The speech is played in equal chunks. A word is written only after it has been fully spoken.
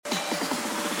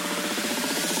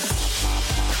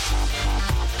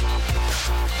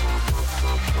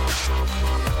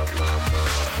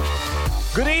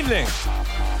Good evening.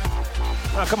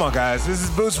 Oh, come on, guys. This is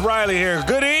Boots Riley here.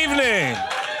 Good evening.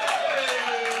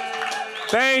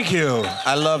 Thank you.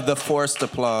 I love the forced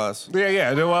applause.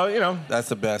 Yeah. Well, you know. That's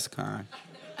the best kind.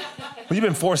 Well, you've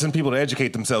been forcing people to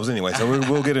educate themselves anyway, so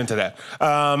we'll get into that.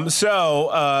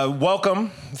 Welcome.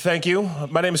 Thank you.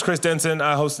 My name is Chris Denson.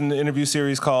 I host an interview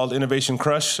series called Innovation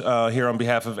Crush here on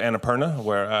behalf of Annapurna,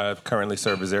 where I currently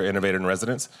serve as their innovator in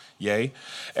residence. Yay.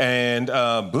 And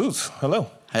Boots, hello.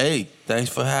 Hey, thanks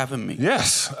for having me.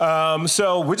 Yes.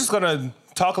 So we're just going to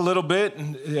talk a little bit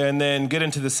and then get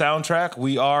into the soundtrack.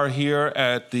 We are here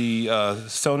at the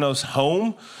Sonos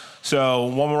home. So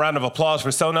one more round of applause for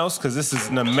Sonos, because this is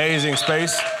an amazing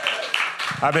space.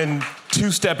 I've been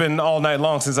two-stepping all night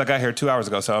long since I got here 2 hours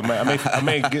ago, so I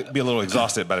may be a little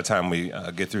exhausted by the time we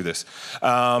get through this.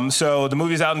 So the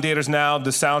movie's out in theaters now.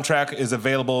 The soundtrack is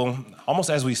available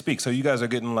almost as we speak, so you guys are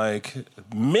getting like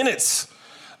minutes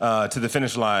to the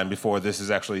finish line before this is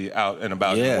actually out and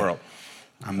about in the world.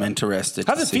 I'm interested.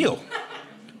 How does it feel?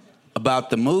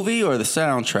 About the movie or the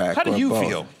soundtrack? How do you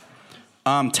feel?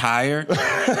 I'm tired.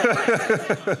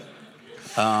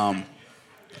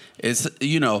 It's,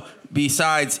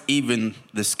 besides even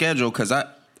the schedule, because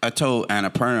I told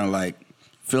Annapurna, like,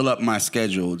 fill up my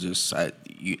schedule. Just I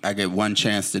get one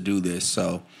chance to do this,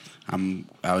 so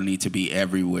I'll need to be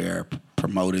everywhere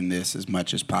promoting this as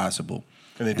much as possible.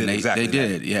 And they did exactly that. They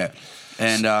did, yeah.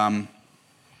 And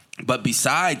but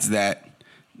besides that,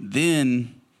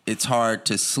 then it's hard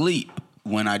to sleep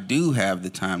when I do have the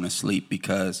time to sleep,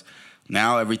 because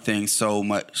now everything's so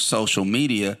much social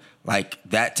media. Like,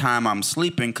 that time I'm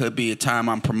sleeping could be a time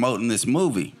I'm promoting this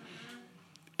movie.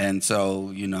 And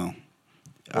so,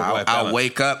 I'll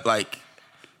wake up like,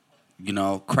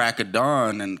 crack of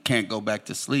dawn and can't go back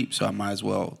to sleep. So I might as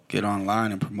well get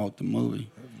online and promote the movie.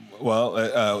 Well,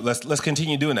 let's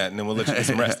continue doing that, and then we'll let you get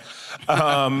some rest.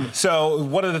 So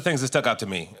one of the things that stuck out to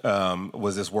me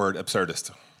was this word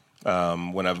absurdist.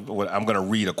 I'm going to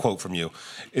read a quote from you.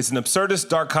 It's an absurdist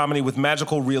dark comedy with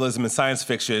magical realism and science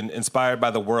fiction inspired by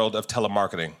the world of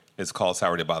telemarketing. It's called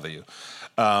Sorry to Bother You.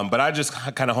 But I just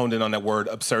kind of honed in on that word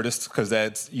absurdist,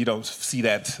 because you don't see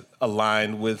that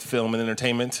aligned with film and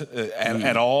entertainment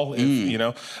at all,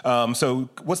 So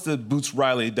what's the Boots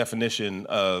Riley definition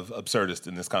of absurdist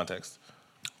in this context?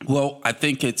 Well, I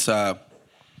think it's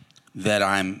that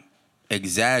I'm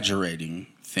exaggerating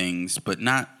things, but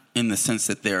not in the sense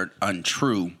that they're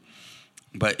untrue.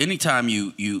 But anytime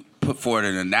you put forward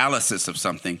an analysis of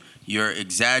something, you're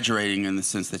exaggerating in the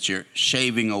sense that you're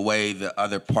shaving away the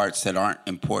other parts that aren't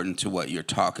important to what you're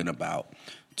talking about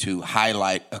to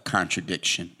highlight a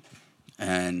contradiction.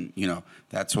 And,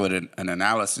 that's what an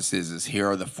analysis is here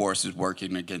are the forces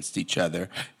working against each other.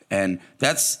 And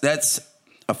that's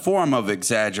a form of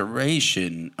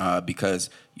exaggeration because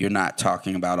you're not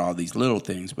talking about all these little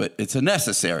things, but it's a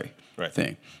necessary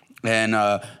thing. And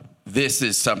this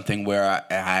is something where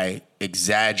I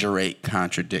exaggerate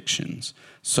contradictions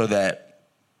so that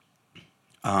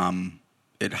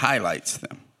it highlights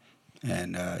them.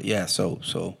 And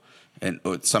and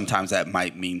sometimes that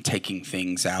might mean taking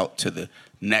things out to the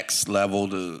next level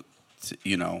to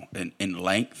in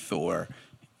length or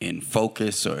in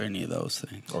focus or any of those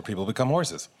things. Or people become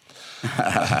horses.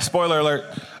 Spoiler alert.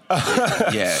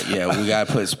 Yeah, we got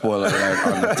to put spoiler alert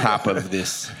on the top of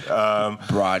this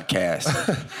broadcast.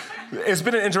 It's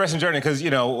been an interesting journey because,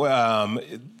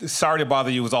 Sorry to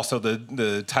Bother You was also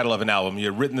the title of an album.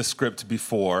 You had written the script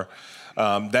before.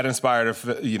 That inspired,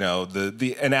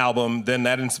 an album. Then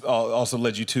that also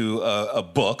led you to a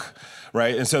book,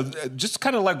 right? And so just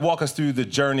kind of like walk us through the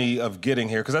journey of getting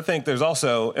here, because I think there's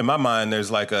also, in my mind,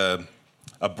 there's like a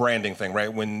branding thing,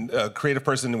 right? When a creative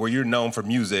person where you're known for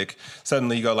music,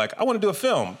 suddenly you go like, I want to do a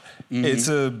film. Mm-hmm. It's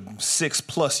a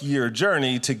 6+ year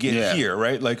journey to get here,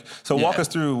 right? Like, so walk us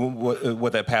through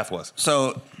what that path was.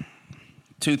 So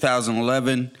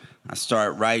 2011, I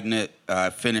started writing it.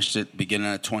 I finished it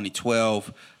beginning of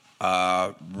 2012.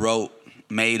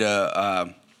 Made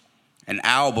an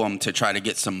album to try to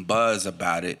get some buzz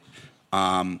about it.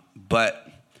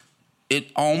 But it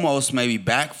almost maybe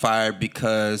backfired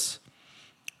because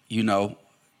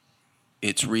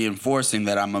it's reinforcing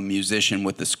that I'm a musician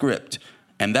with a script.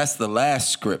 And that's the last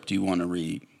script you want to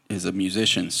read is a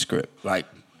musician's script. Like,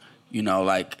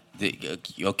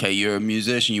 okay, you're a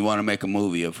musician, you want to make a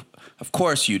movie. Of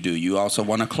course you do. You also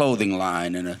want a clothing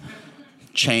line and a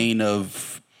chain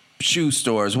of shoe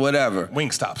stores, whatever.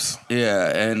 Wingstops.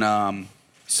 Yeah, and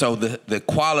so the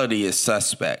quality is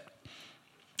suspect.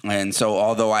 And so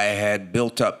although I had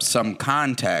built up some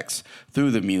contacts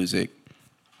through the music,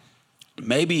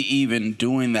 maybe even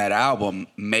doing that album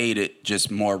made it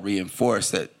just more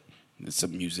reinforced that it's a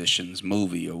musician's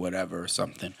movie or whatever or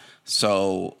something.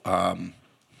 So,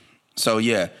 so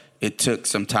yeah, it took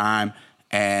some time,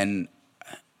 and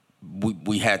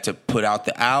we had to put out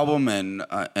the album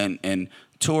and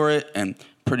tour it. And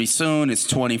pretty soon, it's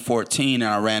 2014,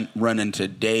 and I run into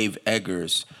Dave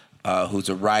Eggers, who's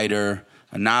a writer,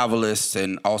 a novelist,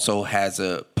 and also has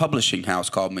a publishing house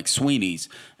called McSweeney's.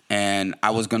 And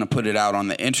I was going to put it out on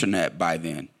the internet by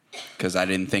then because I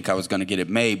didn't think I was going to get it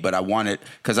made. But I wanted,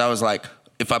 because I was like,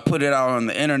 if I put it out on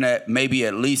the internet, maybe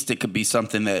at least it could be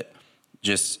something that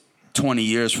just 20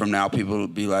 years from now, people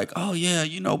would be like, oh, yeah,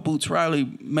 you know, Boots Riley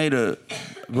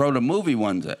wrote a movie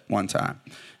one time.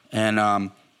 And I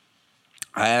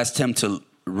asked him to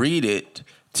read it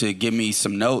to give me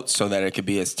some notes so that it could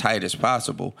be as tight as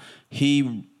possible.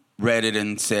 He read it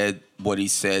and said what he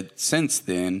said since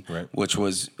then, right, which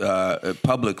was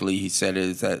publicly, he said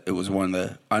is that it was one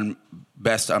of the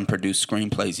best unproduced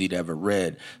screenplays he'd ever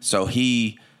read. So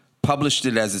he published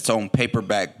it as its own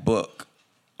paperback book,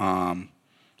 and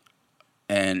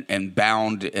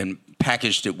bound and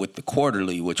packaged it with the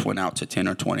Quarterly, which went out to 10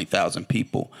 or 20,000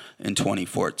 people in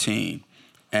 2014.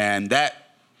 And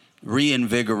that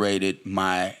reinvigorated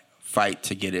my fight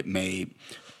to get it made.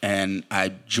 And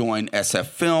I joined SF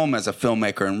Film as a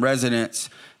filmmaker in residence.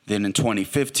 Then in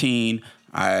 2015,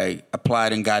 I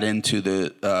applied and got into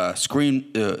the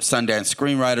Sundance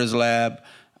Screenwriters Lab.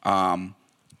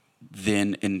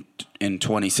 Then in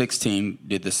 2016,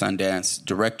 did the Sundance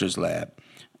Directors Lab.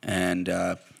 And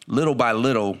little by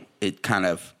little, it kind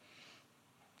of,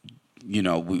 you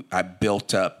know, I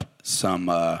built up some,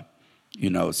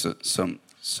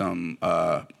 some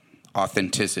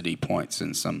authenticity points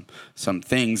and some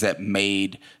things that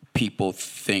made people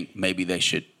think maybe they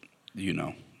should, you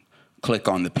know, click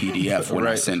on the PDF when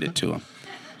I send it to them.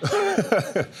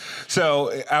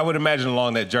 So I would imagine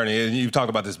along that journey, and you've talked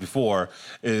about this before,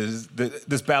 is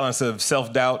this balance of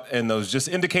self-doubt and those just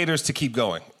indicators to keep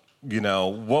going. You know,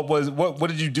 what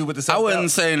did you do with the self-doubt? I wasn't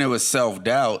saying it was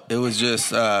self-doubt. It was just...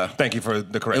 Thank you for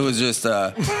the correction. It was just...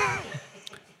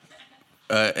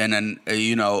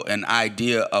 an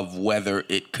idea of whether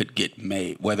it could get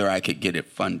made, whether I could get it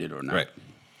funded or not.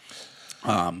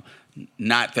 Right.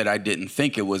 Not that I didn't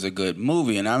think it was a good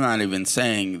movie, and I'm not even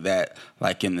saying that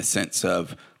like in the sense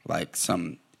of like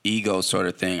some ego sort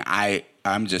of thing.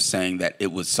 I'm just saying that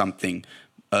it was something.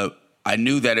 I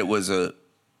knew that it was a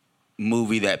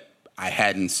movie that I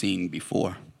hadn't seen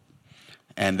before,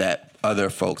 and that other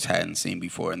folks hadn't seen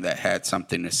before, and that had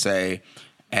something to say,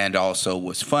 and also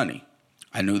was funny.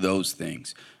 I knew those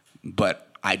things, but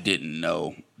I didn't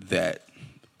know that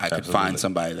I could find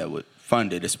somebody that would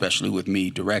fund it, especially with me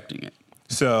directing it.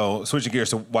 So switching gears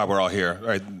to why we're all here,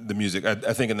 right? The music.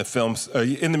 I think in the films,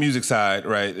 in the music side,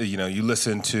 right? You know, you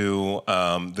listen to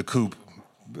the Coop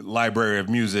library of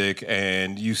music,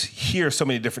 and you hear so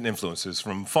many different influences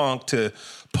from funk to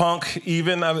punk,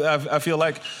 even I feel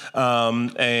like,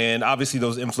 and obviously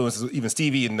those influences, even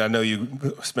Stevie, and I know you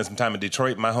spent some time in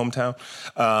Detroit, my hometown,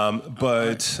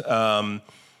 but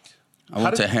I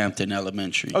went to Hampton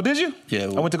Elementary. Oh, did you? Yeah,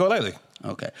 I went to Golightly.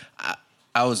 Okay,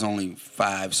 I was only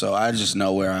 5, so I just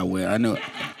know where I went. I knew it.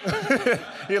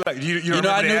 You're like, you remember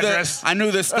the address? I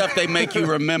knew the stuff they make you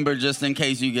remember just in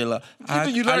case you get lost.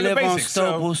 You learned the basics. I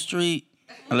live on Stouple Street.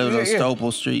 I live on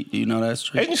Stouple Street. Do you know that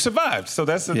street? And you survived, so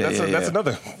that's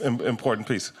another important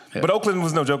piece. Yeah. But Oakland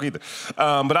was no joke either.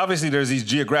 But obviously there's these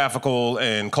geographical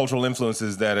and cultural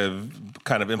influences that have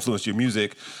kind of influenced your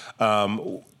music.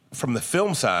 From the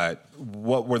film side,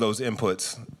 what were those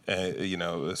inputs,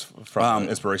 from an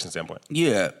inspiration standpoint?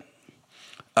 Yeah.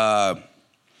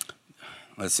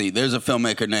 Let's see. There's a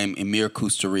filmmaker named Emir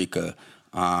Kusturica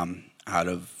out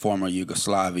of former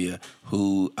Yugoslavia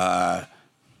who...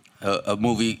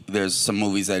 there's some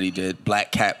movies that he did,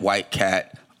 Black Cat, White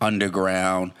Cat,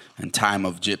 Underground, and Time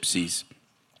of Gypsies.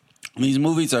 These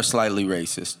movies are slightly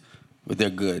racist, but they're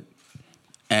good.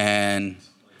 And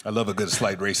I love a good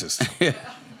slight racist.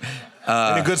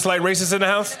 Any good slight racists in the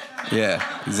house? Yeah,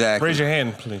 exactly. Raise your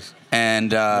hand, please.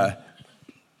 And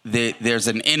there's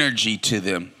an energy to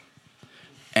them.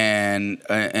 And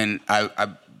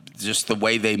I just the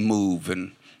way they move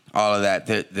and all of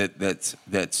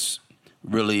that's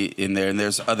really in there, and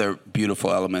there's other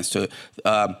beautiful elements to it.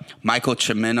 Michael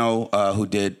Cimino, who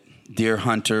did Deer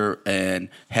Hunter and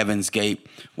Heaven's Gate,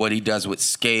 what he does with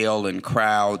scale and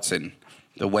crowds and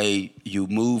the way you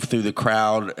move through the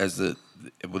crowd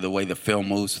the way the film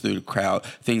moves through the crowd,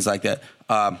 things like that.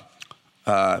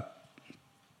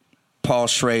 Paul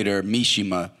Schrader,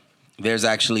 Mishima, there's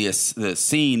actually the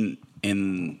scene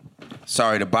in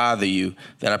Sorry to Bother You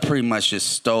that I pretty much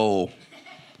just stole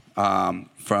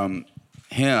from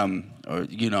him, or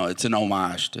it's an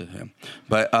homage to him.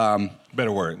 But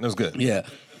better word. That was good. Yeah,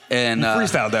 and you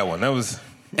freestyled that one. That was.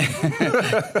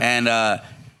 And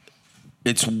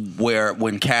it's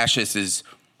when Cassius is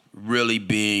really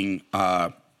being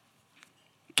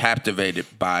captivated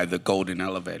by the golden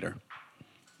elevator.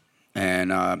 And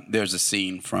there's a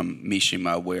scene from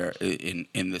Mishima where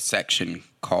in the section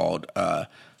called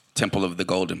Temple of the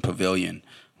Golden Pavilion,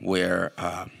 where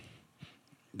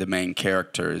the main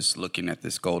character is looking at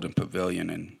this golden pavilion,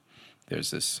 and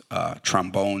there's this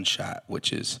trombone shot,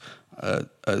 which is a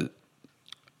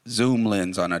zoom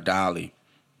lens on a dolly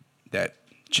that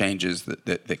changes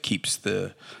that keeps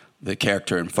the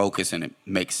character in focus, and it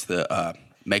makes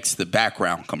the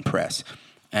background compress.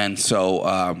 And so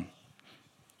I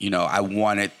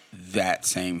wanted that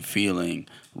same feeling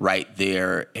right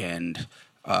there, and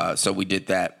so we did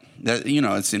that.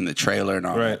 It's in the trailer and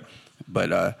all right. that. But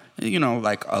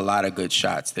like a lot of good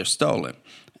shots, they're stolen.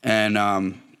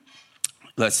 And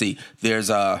let's see, there's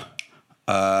Sergei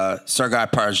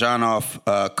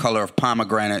Parajanov, Color of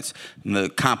Pomegranates, and the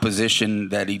composition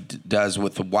that he does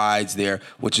with the wides there,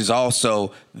 which is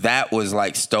also, that was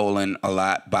like stolen a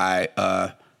lot by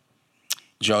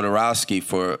Jodorowsky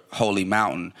for Holy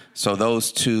Mountain. So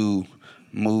those two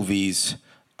movies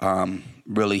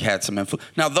really had some influence.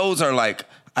 Now those are like,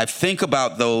 I think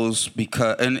about those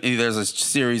because, and there's a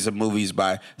series of movies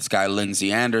by this guy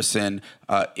Lindsay Anderson,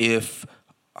 If,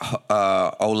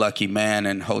 Oh Lucky Man,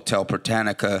 and Hotel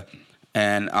Britannica,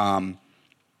 and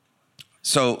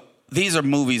so these are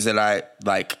movies that I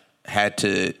like had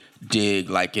to dig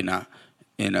like in a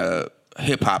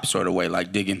hip hop sort of way,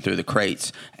 like digging through the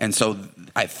crates, and so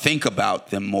I think about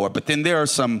them more. But then there are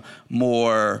some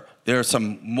more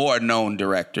known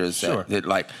directors sure. that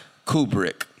like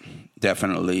Kubrick.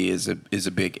 Definitely is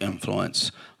a big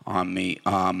influence on me.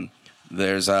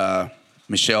 There's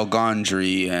Michel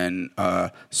Gondry and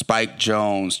Spike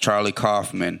Jonze, Charlie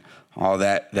Kaufman, all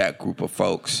that group of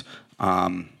folks.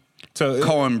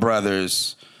 Coen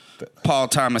Brothers, Paul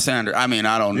Thomas Anderson. I mean,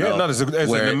 I don't know. Yeah, no, it's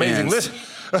an amazing list.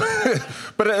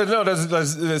 But no,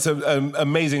 that's an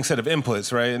amazing set of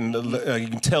inputs, right? And you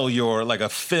can tell you're like a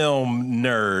film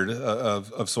nerd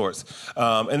of sorts.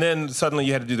 And then suddenly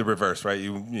you had to do the reverse, right?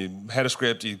 You had a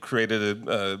script, you created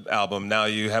an album, now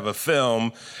you have a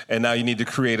film, and now you need to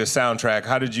create a soundtrack.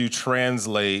 How did you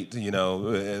translate,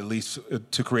 at least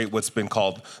to create what's been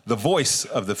called the voice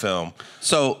of the film?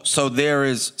 So there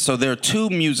are two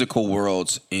musical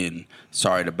worlds in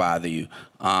Sorry to Bother You.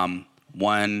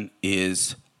 One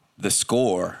is the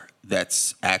score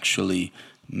that's actually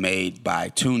made by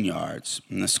Tune Yards.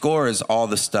 And the score is all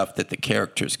the stuff that the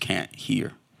characters can't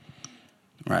hear,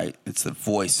 right? It's the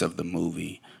voice of the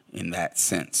movie in that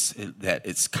sense, that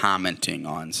it's commenting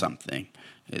on something.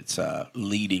 It's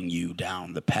leading you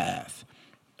down the path.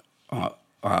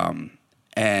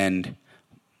 And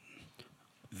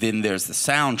then there's the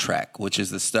soundtrack, which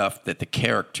is the stuff that the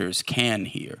characters can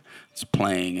hear. It's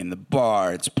playing in the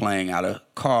bar. It's playing out of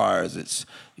cars. It's,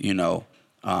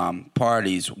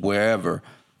 parties, wherever.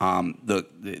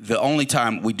 The only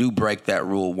time we do break that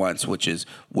rule once, which is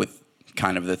with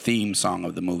kind of the theme song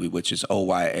of the movie, which is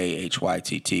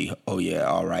OYAHYTT. Oh, yeah,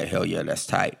 all right, hell yeah, that's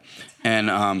tight. And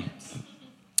I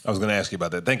was going to ask you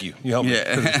about that. Thank you. You helped me.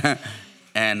 Yeah.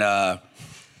 And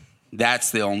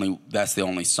that's the only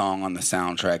song on the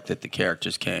soundtrack that the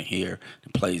characters can't hear.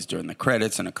 It plays during the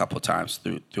credits and a couple times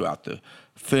throughout the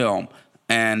film.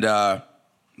 And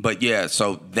but yeah,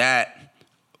 so that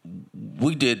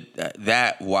we did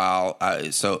that while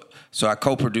so I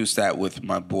co-produced that with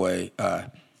my boy the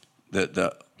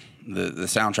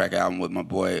soundtrack album with my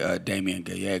boy Damian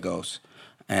Gallegos,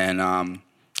 and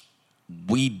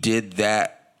we did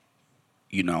that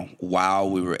while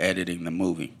we were editing the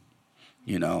movie.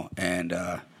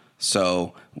 And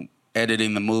so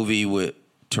editing the movie with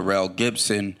Terrell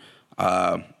Gibson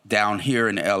down here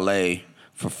in L.A.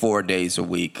 for 4 days a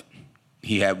week.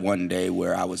 He had one day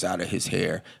where I was out of his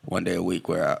hair, one day a week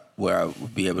where I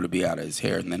would be able to be out of his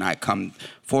hair. And then I come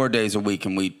 4 days a week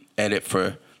and we edit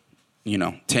for,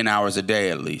 10 hours a day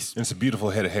at least. And it's a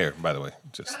beautiful head of hair, by the way,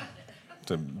 just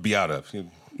to be out of.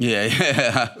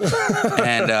 Yeah.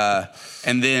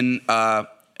 And then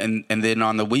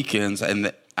on the weekends,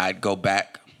 I'd go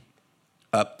back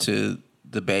up to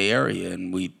the Bay Area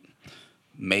and we'd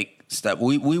make stuff.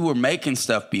 We were making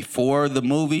stuff before the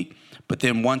movie, but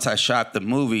then once I shot the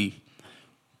movie,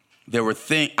 there were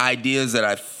ideas that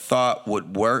I thought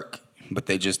would work, but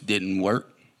they just didn't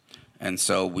work. And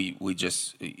so we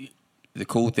just, the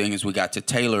cool thing is we got to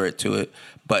tailor it to it,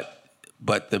 but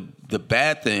But the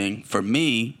bad thing for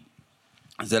me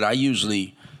is that I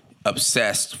usually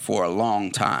obsessed for a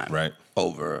long time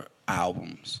over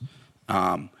albums.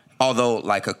 Although,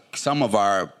 like some of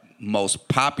our most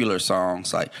popular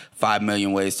songs, like 5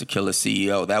 Million Ways to Kill a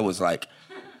CEO, that was like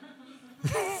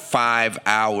 5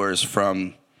 hours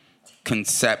from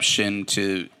conception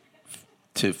to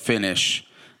finish.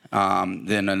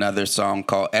 Then another song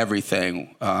called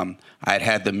Everything. I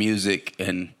had the music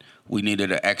and we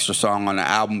needed an extra song on the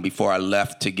album before I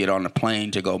left to get on the plane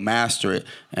to go master it,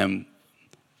 and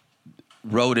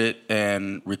wrote it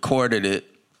and recorded it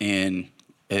in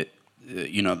it.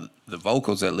 The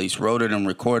vocals at least, wrote it and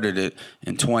recorded it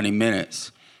in 20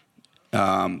 minutes.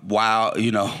 While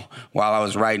I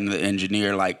was writing, the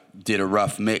engineer did a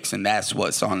rough mix, and that's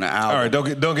what's on the album. All right,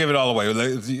 don't give it all away. I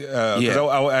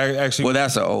actually. Well,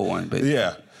 that's an old one, but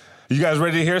yeah. You guys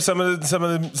ready to hear some of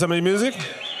the music?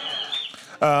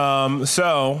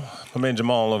 So my man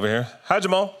Jamal over here. Hi,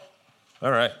 Jamal.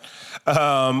 All right.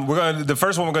 The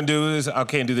first one we're gonna do is, I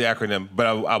can't do the acronym, but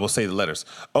I will say the letters.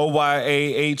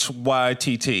 OYAHYTT,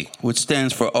 which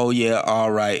stands for Oh Yeah,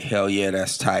 All Right, Hell Yeah,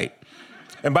 That's Tight.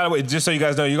 And by the way, just so you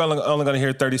guys know, you're only going to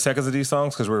hear 30 seconds of these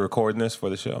songs because we're recording this for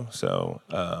the show. So,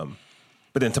 but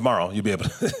then tomorrow you'll be able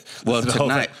to. Well,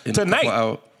 tonight.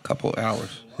 Tonight. Couple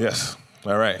hours. Yes.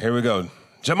 All right, here we go.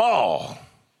 Jamal.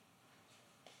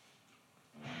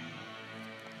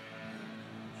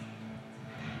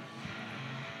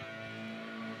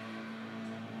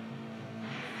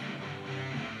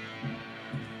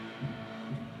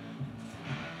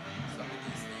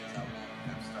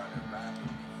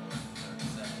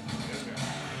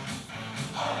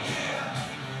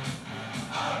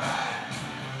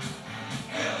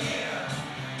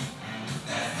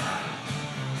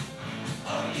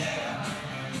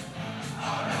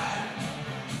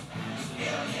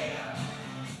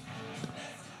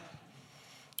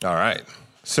 All right.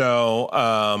 So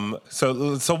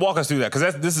walk us through that,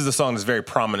 because this is a song that's very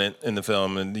prominent in the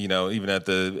film, and even at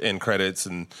the end credits,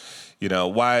 and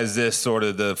why is this sort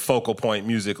of the focal point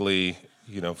musically,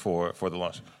 for the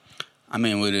launch? I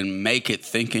mean, we didn't make it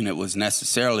thinking it was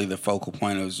necessarily the focal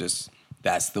point. It was just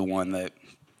that's the one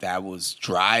that was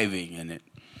driving in it,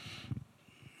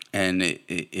 and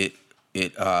it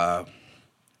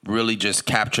really just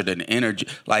captured an energy.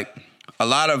 Like, a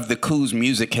lot of the Coos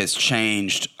music has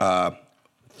changed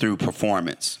through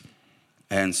performance.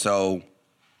 And so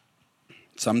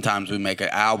sometimes we make an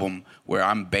album where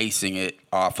I'm basing it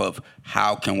off of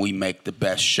how can we make the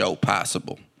best show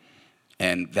possible.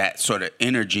 And that sort of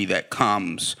energy that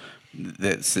comes,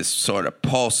 that's this sort of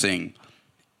pulsing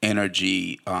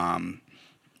energy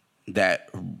that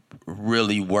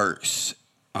really works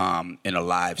in a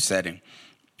live setting.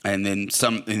 And then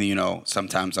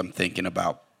sometimes I'm thinking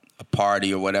about a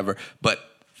party or whatever, but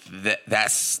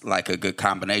that's like a good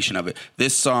combination of it.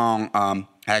 This song,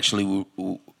 actually,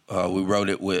 we wrote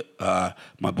it with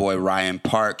my boy Ryan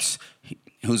Parks,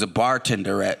 who's a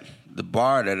bartender at the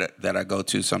bar that I go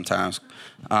to sometimes,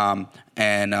 and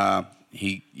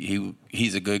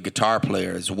he's a good guitar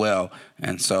player as well.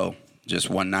 And so just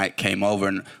one night came over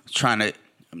and was trying to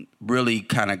really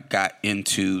kind of got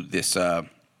into this to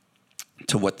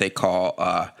what they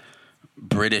call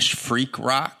British freak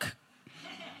rock.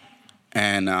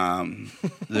 And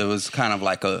there was kind of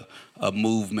like a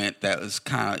movement that was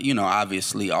kind of,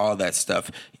 obviously all that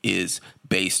stuff is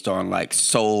based on like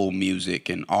soul music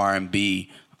and R&B,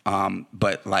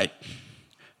 but like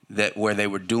that where they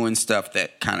were doing stuff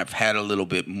that kind of had a little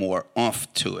bit more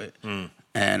oomph to it.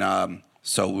 And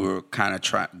so we were kind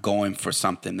of going for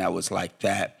something that was like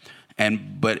that.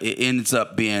 But it ends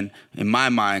up being, in my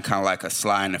mind, kind of like a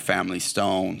Sly and the Family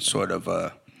Stone sort of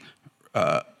a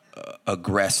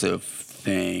aggressive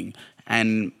thing.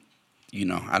 And,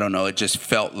 I don't know, it just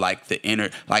felt like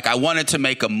like I wanted to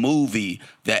make a movie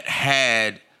that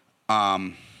had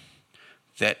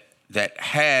that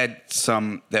had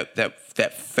some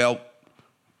that felt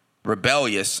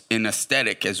rebellious in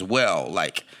aesthetic as well,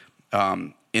 like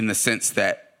in the sense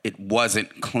that it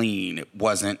wasn't clean, it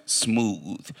wasn't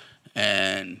smooth,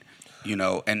 and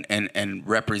and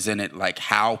represented like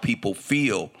how people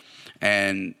feel.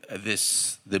 And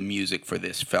the music for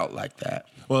this felt like that.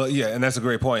 Well, yeah, and that's a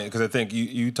great point, because I think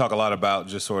you talk a lot about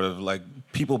just sort of like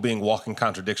people being walking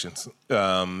contradictions.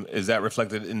 Is that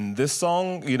reflected in this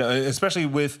song? Especially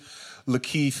with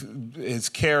Lakeith, his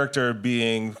character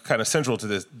being kind of central to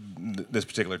this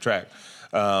particular track.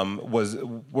 Where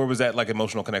was that like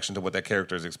emotional connection to what that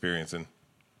character is experiencing?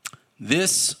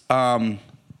 This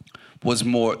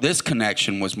This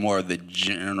connection was more the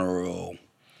general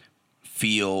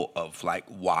feel of like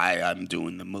why I'm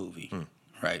doing the movie,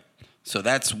 right? So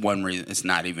that's one reason it's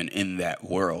not even in that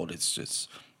world. It's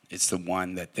the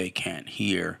one that they can't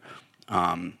hear.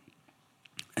 And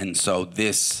so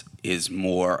this is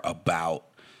more about,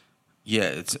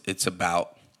 it's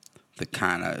about the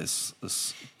kind of,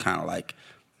 it's kind of like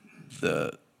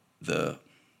the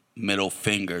middle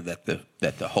finger that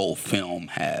the whole film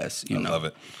has. I love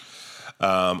it.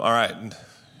 All right,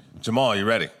 Jamal, you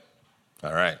ready?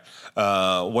 All right.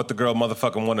 What the girl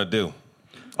motherfucking want to do?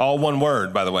 All one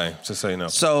word, by the way, just so you know.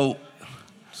 So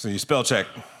you spell check.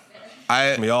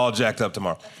 We all jacked up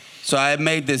tomorrow. So I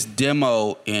made this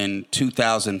demo in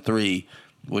 2003,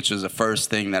 which was the first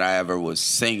thing that I ever was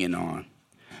singing on.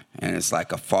 And it's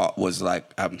like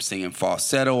I'm singing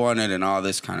falsetto on it and all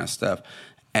this kind of stuff.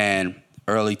 And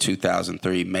early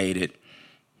 2003 made it.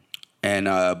 And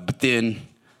but then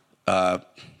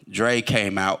Dre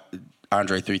came out,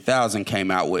 Andre 3000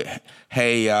 came out with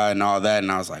Hey and all that,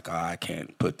 and I was like, oh, I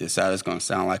can't put this out. It's going to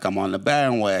sound like I'm on the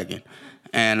bandwagon.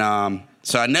 And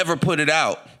so I never put it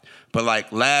out. But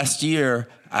like last year,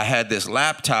 I had this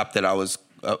laptop that I was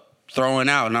throwing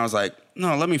out, and I was like,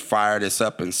 no, let me fire this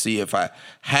up and see if I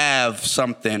have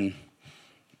something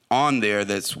on there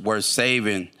that's worth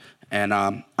saving. And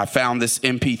I found this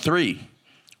MP3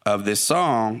 of this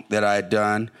song that I had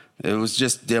done. It was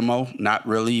just demo, not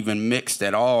really even mixed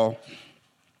at all,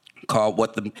 called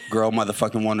What the Girl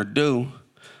Motherfucking Want to Do.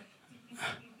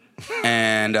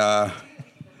 And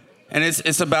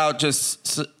it's about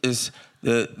just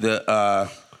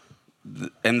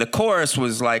and the chorus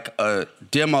was like a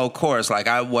demo chorus, like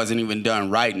I wasn't even done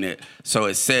writing it. So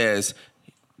it says,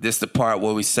 this the part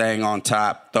where we sang on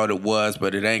top, thought it was,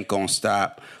 but it ain't gonna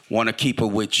stop. Wanna keep it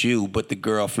with you, but the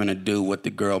girl finna do what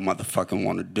the girl motherfucking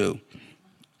wanna do.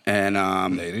 And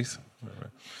ladies.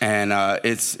 And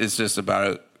it's just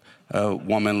about a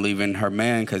woman leaving her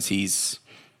man because he's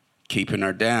keeping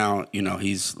her down. You know,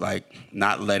 he's like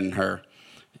not letting her,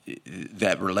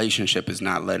 that relationship is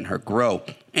not letting her grow.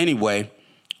 Anyway,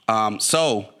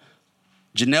 so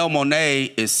Janelle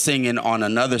Monáe is singing on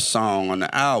another song on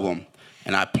the album,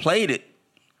 and I played it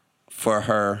for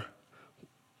her,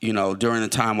 you know, during the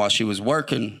time while she was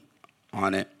working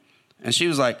on it, and she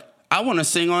was like, I want to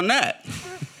sing on that.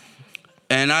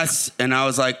 And I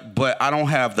was like, but I don't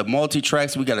have the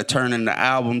multi-tracks. We got to turn in the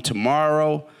album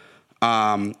tomorrow.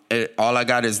 All I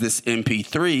got is this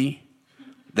MP3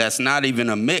 that's not even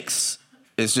a mix.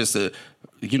 It's just a,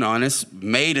 you know, and it's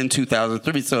made in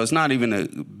 2003, so it's not even a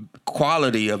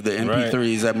quality of the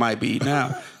MP3s that might be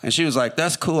now. And she was like,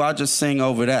 that's cool. I'll just sing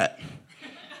over that.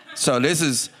 So this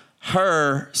is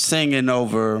her singing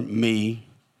over me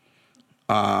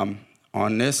on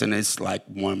this, and it's like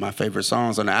one of my favorite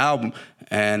songs on the album.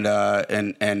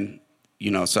 And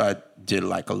you know, so I did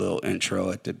like a little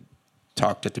intro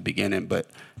talked at the beginning, but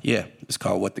yeah, it's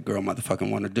called What the Girl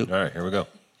Motherfucking Want to Do. All right, here we go.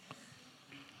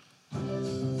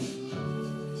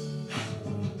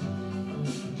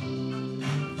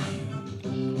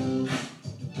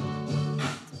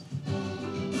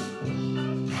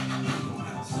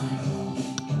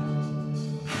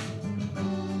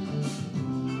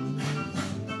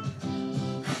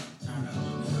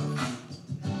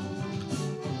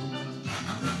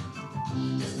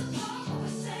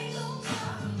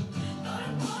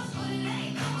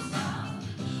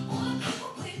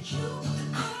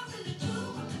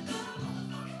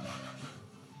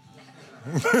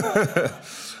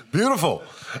 Beautiful.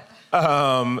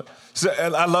 So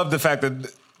I love the fact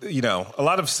that, you know,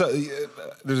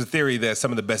 there's a theory that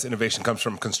some of the best innovation comes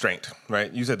from constraint,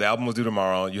 right? You said the album was due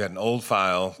tomorrow. You had an old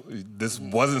file. This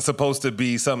wasn't supposed to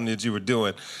be something that you were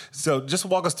doing. So just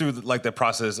walk us through like the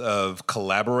process of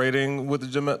collaborating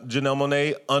with Janelle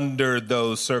Monáe under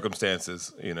those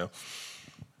circumstances, you know?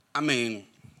 I mean,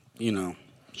 you know,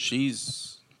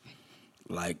 she's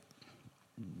like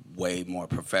way more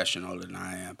professional than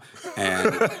I am.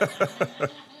 And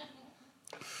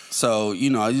so, you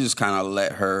know, you just kind of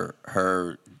let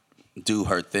her do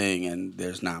her thing, and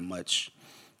there's not much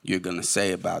you're going to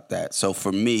say about that. So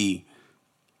for me,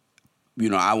 you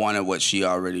know, I wanted what she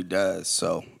already does,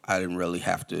 so I didn't really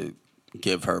have to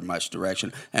give her much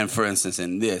direction. And for instance,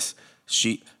 in this,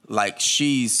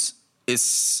 it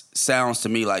sounds to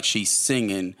me like she's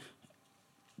singing,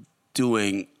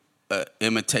 doing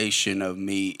imitation of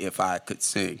me if I could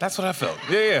sing. That's what I felt.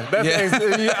 Yeah.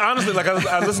 Honestly, like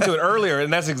I listened to it earlier,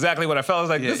 and that's exactly what I felt. I was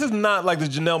like, this is not like the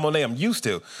Janelle Monáe I'm used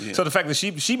to. Yeah. So the fact that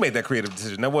she made that creative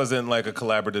decision, that wasn't like a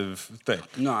collaborative thing.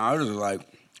 No, I was like,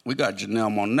 we got Janelle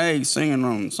Monáe singing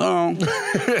on the song.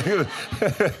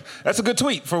 That's a good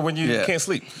tweet for when you can't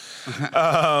sleep.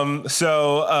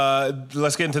 So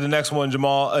let's get into the next one,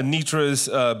 Jamal. Anitra's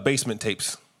Basement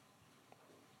Tapes.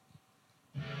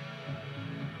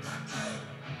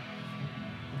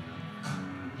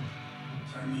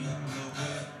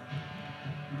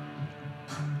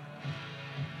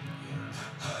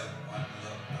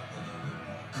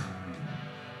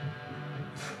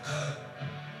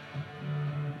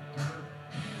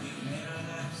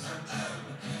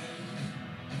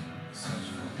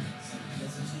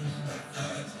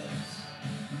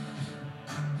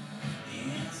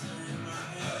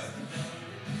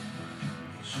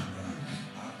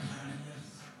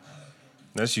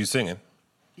 That's you singing.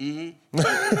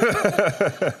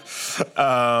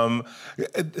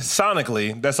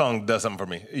 Sonically, that song does something for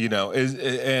me,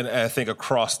 and I think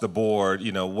across the board,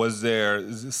 was there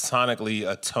sonically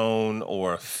a tone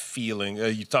or a feeling?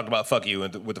 You talked about "fuck you"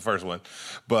 with the first one,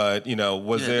 but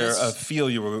was there a feel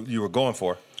you were going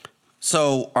for?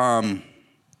 So,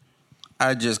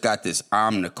 I just got this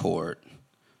omnichord,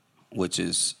 which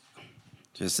is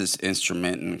just this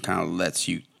instrument and kind of lets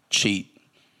you cheat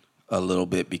a little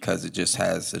bit because it just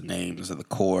has the names of the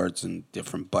chords and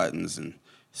different buttons, and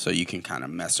so you can kind of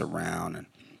mess around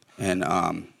and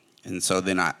so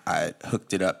then I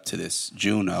hooked it up to this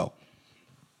Juno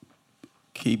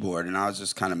keyboard, and I was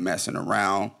just kind of messing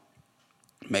around,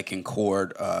 making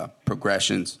chord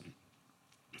progressions,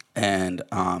 and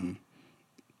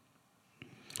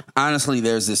honestly,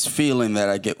 there's this feeling that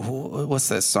I get. What's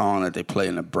that song that they play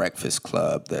in the Breakfast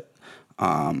Club that?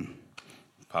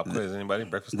 Pop quiz, anybody?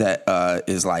 Breakfast? That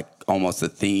is like almost the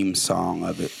theme song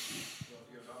of it.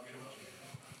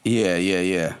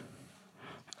 Yeah.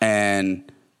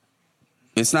 And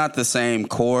it's not the same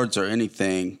chords or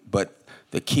anything, but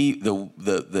the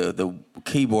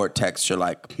keyboard texture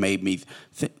like made me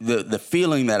the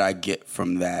feeling that I get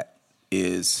from that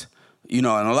is, and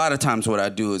a lot of times what I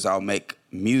do is I'll make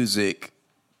music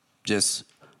just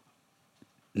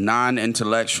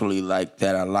non-intellectually like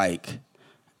that I like,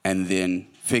 and then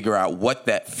figure out what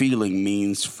that feeling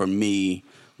means for me,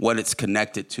 what it's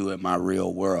connected to in my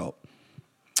real world.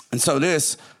 And so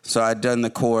I'd done the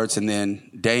chords, and then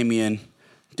Damien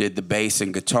did the bass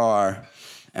and guitar,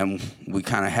 and we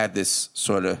kind of had this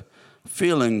sort of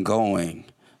feeling going.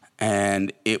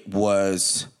 And it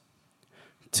was,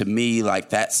 to me,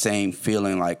 like that same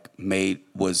feeling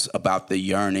was about the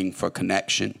yearning for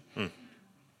connection.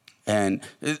 And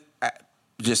it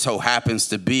just so happens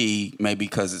to be, maybe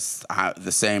because it's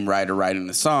the same writer writing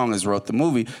the song as wrote the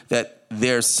movie, that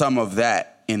there's some of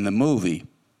that in the movie,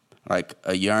 like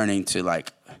a yearning to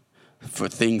for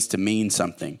things to mean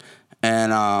something.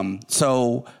 And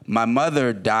so my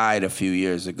mother died a few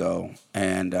years ago,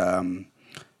 and I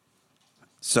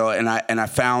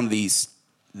found this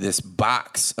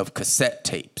box of cassette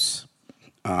tapes,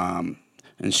 and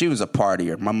she was a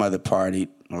partier. My mother partied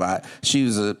a lot. She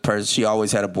was a person. She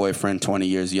always had a boyfriend 20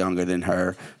 years younger than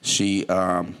her. She,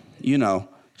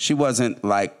 she wasn't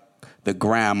like the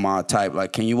grandma type.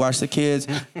 Like, can you watch the kids?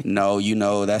 No,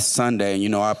 that's Sunday,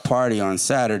 and I party on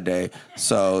Saturday,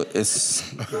 so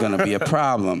it's gonna be a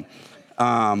problem.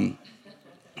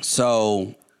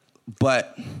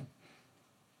 But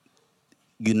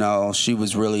she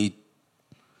was really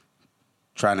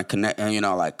trying to connect. And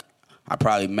I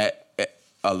probably met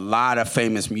a lot of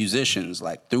famous musicians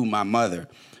through my mother.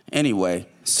 Anyway,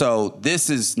 so this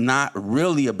is not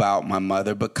really about my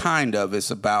mother, but kind of.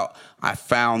 It's about, I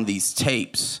found these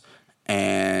tapes,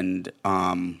 and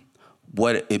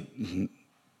what it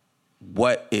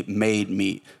made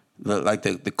me,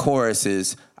 the chorus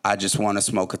is, I just want to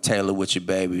smoke a Taylor with you,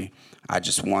 baby. I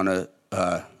just want to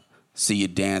see you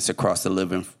dance across the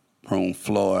living room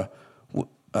floor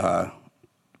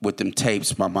with them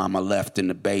tapes my mama left in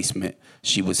the basement.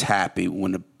 She was happy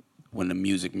when the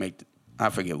music made. I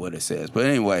forget what it says, but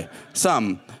anyway,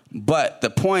 something. But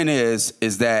the point is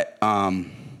that I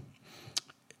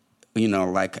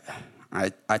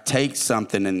take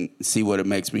something and see what it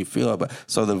makes me feel. But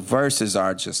so the verses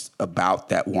are just about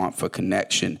that want for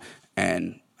connection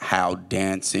and how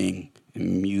dancing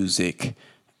and music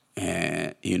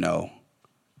and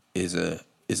is a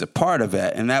part of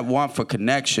that. And that want for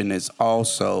connection is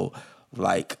also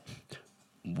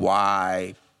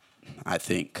why I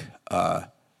think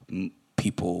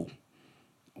people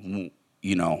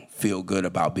feel good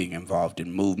about being involved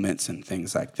in movements and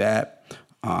things like that,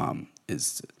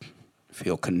 is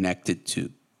feel connected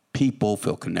to people,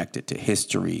 feel connected to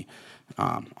history,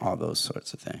 all those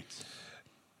sorts of things.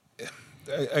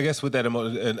 I guess with that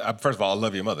emotion, first of all, I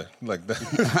love your mother.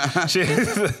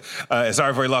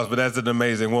 Sorry for your loss, but that's an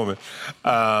amazing woman.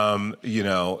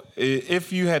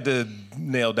 If you had to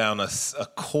nail down a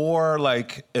core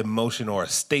emotion or a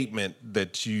statement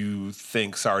that you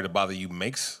think "Sorry to Bother You"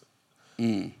 makes,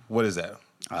 what is that?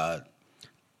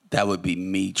 That would be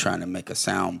me trying to make a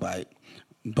sound bite,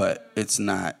 but it's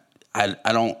not. I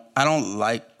don't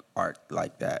like art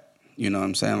like that. You know what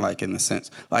I'm saying? Like in the sense,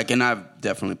 like, and I've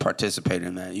definitely participated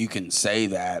in that. You can say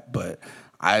that, but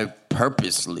I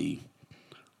purposely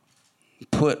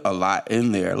put a lot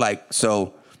in there. Like,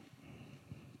 so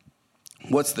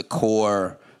what's the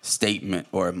core statement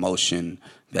or emotion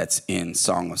that's in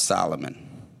Song of Solomon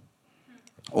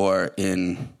or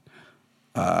in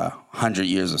 100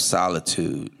 Years of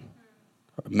Solitude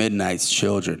or Midnight's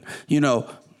Children?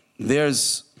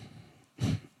 There's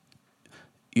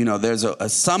a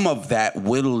some of that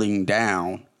whittling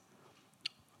down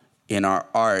in our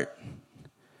art.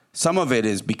 Some of it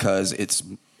is because it's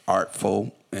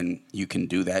artful, and you can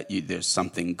do that. There's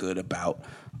something good about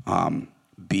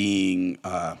being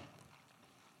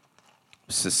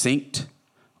succinct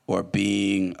or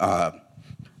being,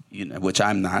 which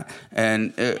I'm not,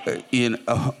 and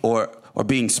or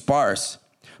being sparse.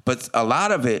 But a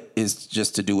lot of it is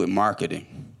just to do with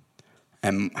marketing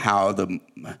and how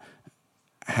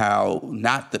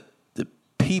not the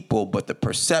people, but the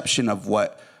perception of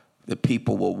what the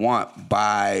people will want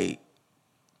by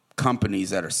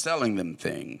companies that are selling them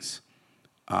things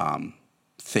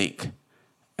think.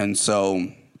 And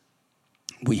so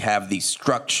we have these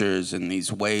structures and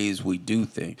these ways we do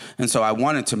things. And so I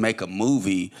wanted to make a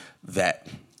movie that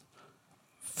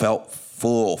felt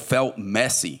full, felt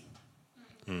messy,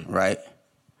 right?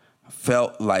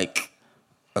 Felt like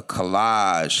a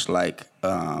collage, like,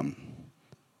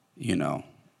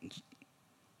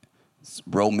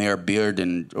 Romare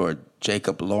Bearden or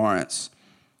Jacob Lawrence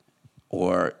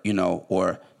or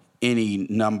any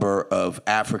number of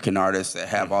African artists that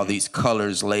have all these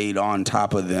colors laid on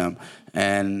top of them,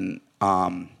 and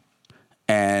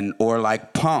or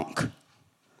like punk,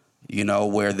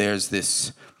 where there's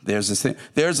this thing.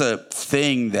 There's a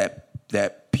thing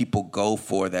that people go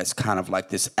for that's kind of like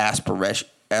this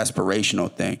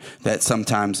aspirational thing that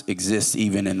sometimes exists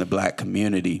even in the black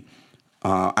community.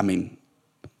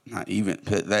 Not even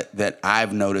that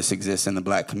I've noticed exists in the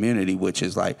black community, which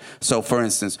is like, so for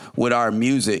instance, with our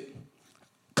music,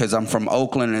 because I'm from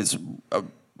Oakland and it's a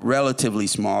relatively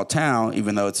small town,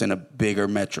 even though it's in a bigger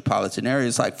metropolitan area,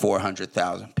 it's like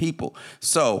 400,000 people.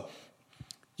 So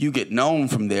you get known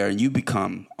from there and you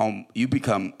become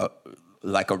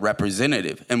like a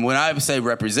representative. And when I say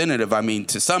representative, I mean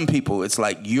to some people, it's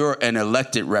like you're an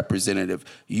elected representative.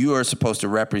 You are supposed to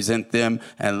represent them,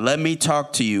 and let me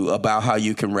talk to you about how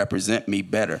you can represent me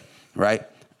better, right?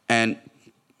 And,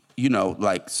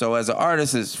 so as an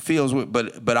artist, it feels,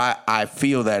 but I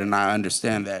feel that and I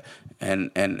understand that,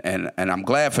 and I'm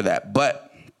glad for that.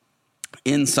 But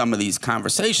in some of these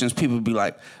conversations, people be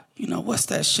like, what's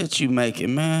that shit you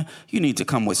making, man? You need to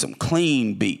come with some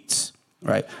clean beats.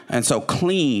 Right. And so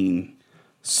clean,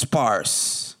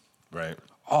 sparse, right,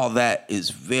 all that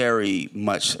is very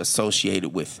much associated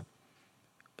with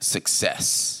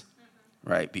success,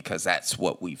 right? Because that's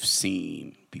what we've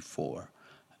seen before.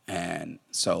 And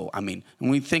so, when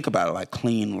we think about it, like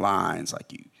clean lines,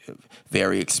 like you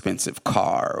very expensive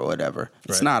car or whatever,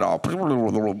 it's not all,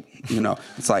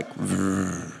 it's like.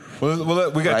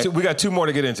 Well, we got right? we got two more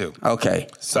to get into. Okay.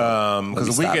 So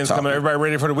because the weekend's coming. Everybody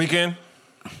ready for the weekend?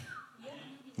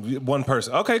 One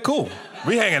person. Okay, cool.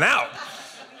 We hanging out.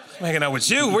 I'm hanging out with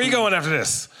you. Where you going after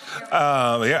this?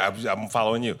 I'm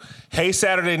following you. Hey,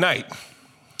 Saturday Night,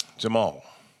 Jamal.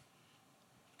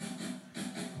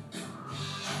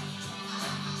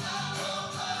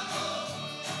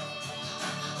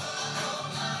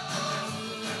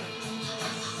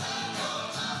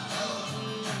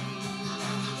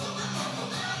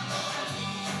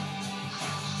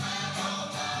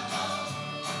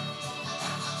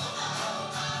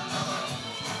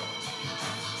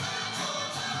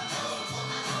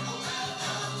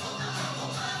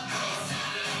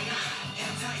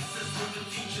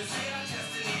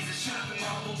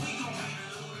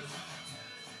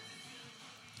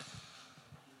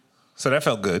 So that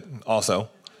felt good also.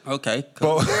 Okay,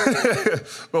 cool.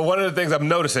 But one of the things I'm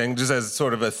noticing, just as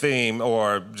sort of a theme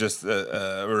or just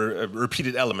a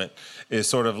repeated element, is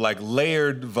sort of like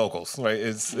layered vocals, right?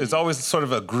 It's always sort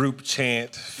of a group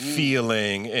chant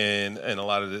feeling in a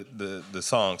lot of the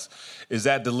songs. Is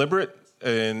that deliberate?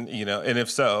 And and if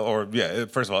so, or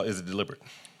first of all, is it deliberate?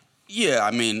 Yeah,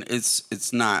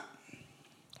 it's not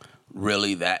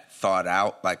really that thought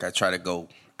out. Like I try to go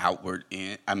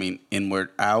inward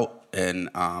out. And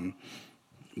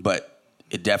but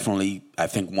it definitely, I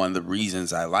think one of the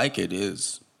reasons I like it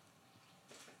is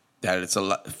that it's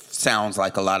sounds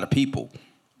like a lot of people,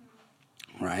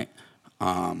 right?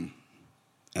 I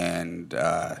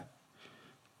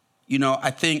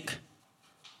think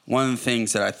one of the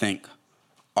things that I think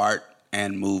art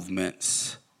and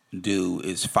movements do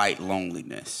is fight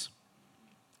loneliness.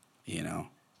 You know,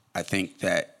 I think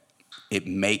that it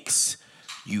makes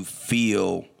you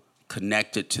feel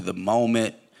connected to the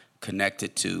moment,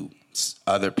 connected to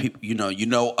other people. You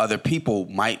know, other people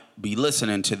might be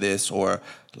listening to this or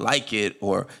like it,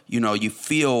 or you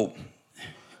feel.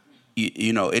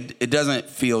 It doesn't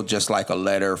feel just like a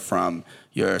letter from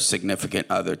your significant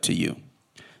other to you.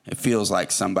 It feels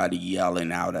like somebody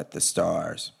yelling out at the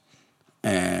stars,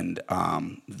 and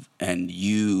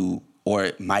you, or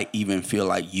it might even feel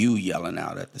like you yelling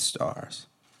out at the stars.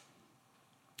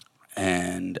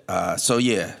 And so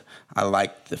yeah, I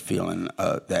like the feeling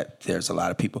that there's a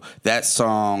lot of people. That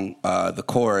song, the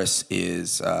chorus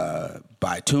is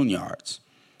by Tune Yards.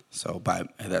 So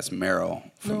that's Meryl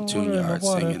from Tune Yards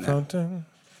singing that.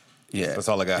 Yeah, that's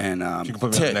all I got.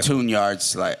 And Tune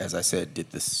Yards, like as I said,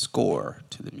 did the score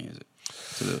to the music,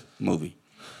 to the movie.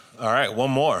 All right,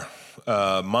 one more.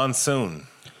 Monsoon.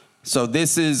 So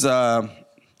this is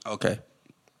okay.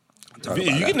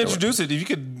 You can introduce it. If you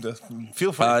could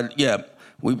feel free. Yeah,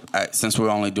 since we're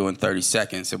only doing 30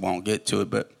 seconds, it won't get to it.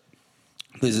 But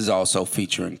this is also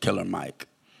featuring Killer Mike.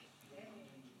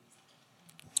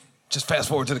 Just fast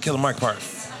forward to the Killer Mike part.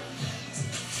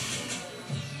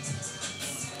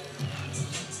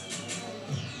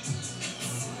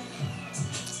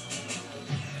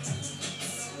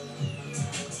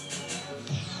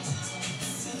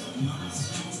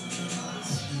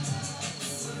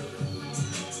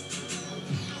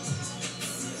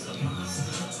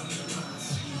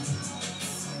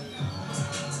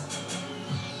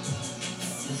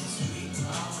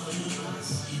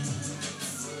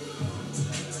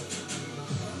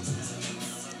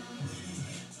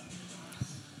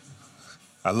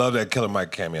 I love that Killer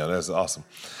Mike cameo. That's awesome.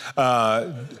 Now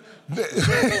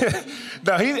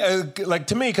he like,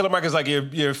 to me, Killer Mike is like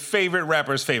your favorite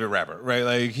rapper's favorite rapper, right?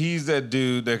 Like he's that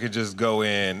dude that could just go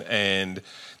in, and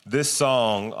this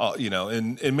song,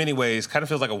 in many ways, kind of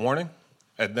feels like a warning.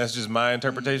 And that's just my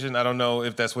interpretation. I don't know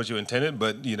if that's what you intended,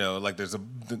 but like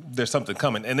there's something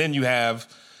coming. And then you have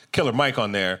Killer Mike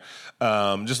on there.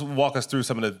 Just walk us through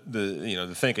some of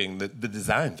the thinking, the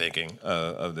design thinking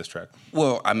of this track.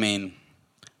 Well, I mean,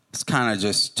 it's kind of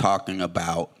just talking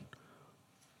about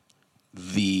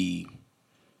the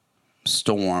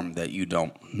storm that you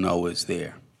don't know is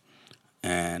there.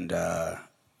 And I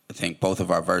think both of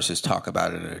our verses talk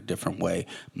about it in a different way.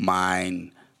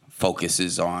 Mine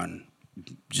focuses on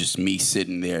just me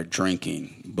sitting there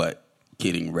drinking, but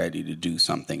getting ready to do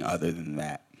something other than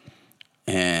that.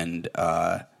 And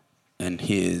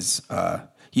his,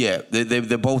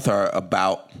 they both are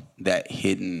about that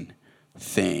hidden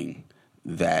thing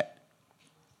that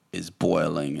is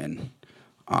boiling and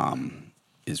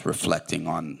is reflecting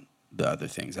on the other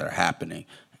things that are happening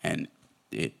and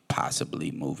it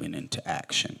possibly moving into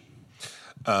action.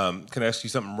 Can I ask you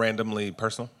something randomly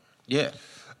personal? Yeah.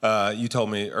 You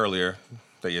told me earlier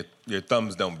that your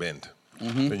thumbs don't bend.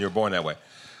 Mm-hmm. And you're born that way.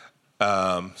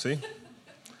 See?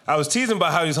 I was teasing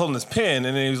about how he was holding his pen,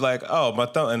 and then he was like, "Oh, my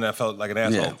thumb," and I felt like an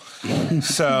asshole. Yeah.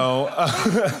 So,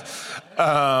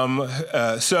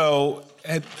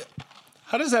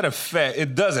 how does that affect?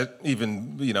 It doesn't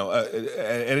even,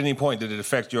 at any point did it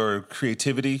affect your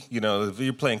creativity? If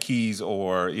you're playing keys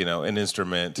or an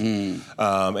instrument,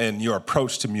 and your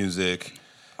approach to music.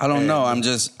 I don't know.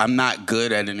 I'm not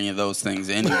good at any of those things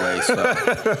anyway,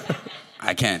 so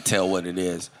I can't tell what it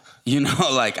is.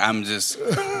 I'm just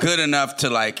good enough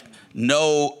to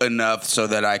know enough so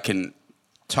that I can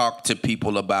talk to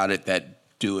people about it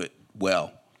that do it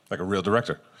well. Like a real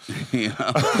director.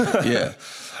 Yeah.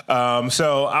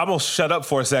 So I'm going to shut up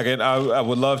for a second. I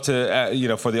would love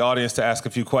to, for the audience to ask a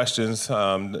few questions,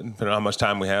 depending on how much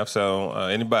time we have. So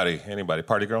anybody,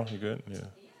 Party Girl, you good? Yeah.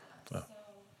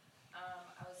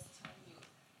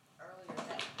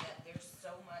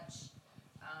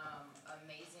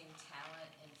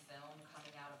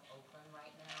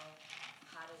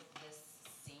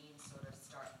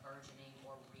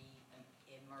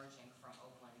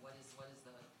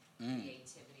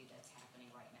 Creativity that's happening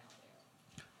right now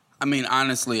there? I mean,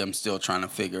 honestly, I'm still trying to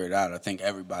figure it out. I think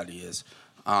everybody is.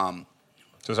 So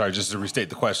sorry, just to restate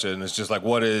the question, it's just like,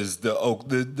 what is the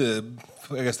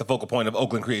focal point of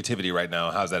Oakland creativity right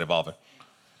now? How's that evolving?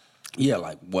 Yeah,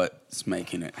 like what's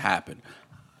making it happen?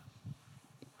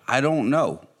 I don't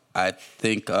know. I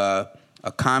think a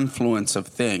confluence of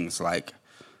things.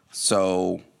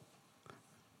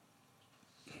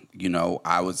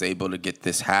 I was able to get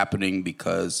this happening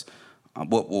because,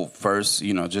 first,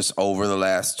 just over the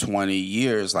last 20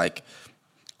 years,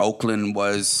 Oakland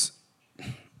was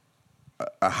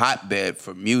a hotbed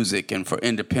for music and for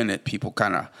independent people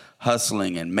kind of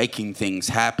hustling and making things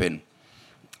happen,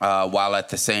 while at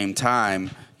the same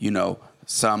time,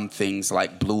 some things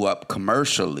like blew up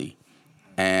commercially.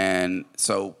 And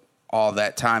so all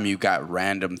that time you got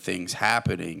random things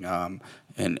happening,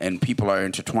 and people are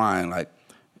intertwined. Like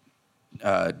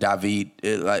David,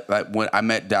 like when I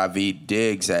met David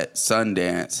Diggs at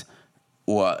Sundance,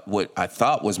 what I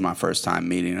thought was my first time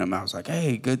meeting him, I was like,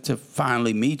 "Hey, good to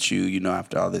finally meet you,"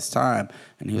 after all this time.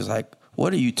 And he was like,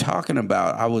 "What are you talking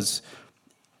about?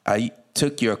 I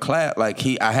took your class." Like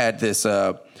I had this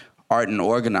art and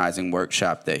organizing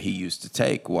workshop that he used to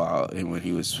take when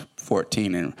he was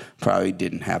 14 and probably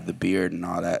didn't have the beard and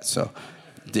all that, so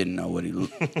didn't know what he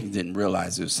didn't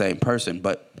realize it was the same person.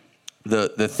 But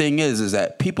the thing is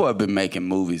that people have been making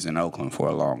movies in Oakland for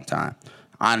a long time.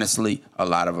 Honestly, a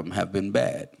lot of them have been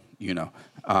bad,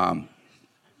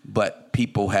 but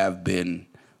people have been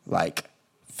like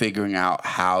figuring out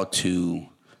how to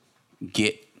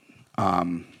get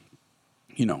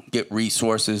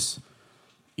resources,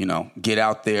 get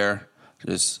out there,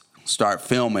 just start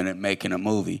filming and making a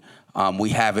movie. We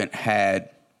haven't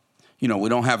had, we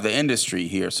don't have the industry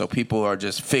here, so people are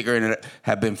just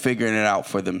have been figuring it out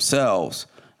for themselves,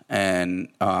 and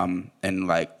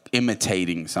like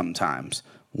imitating sometimes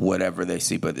whatever they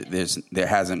see. But there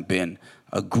hasn't been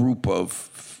a group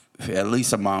of, at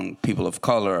least among people of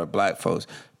color or black folks,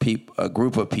 a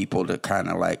group of people to kind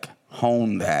of like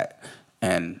hone that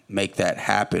and make that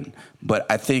happen. But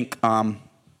I think, I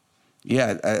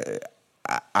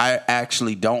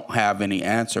actually don't have any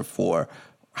answer for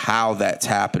how that's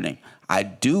happening. I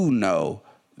do know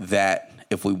that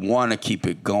if we want to keep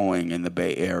it going in the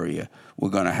Bay Area, we're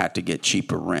going to have to get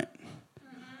cheaper rent.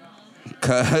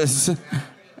 Because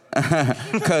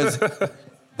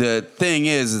the thing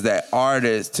is that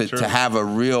artists, to have a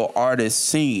real artist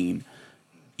scene,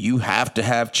 you have to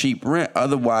have cheap rent.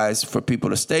 Otherwise, for people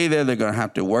to stay there, they're going to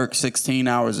have to work 16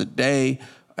 hours a day,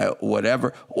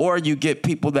 whatever. Or you get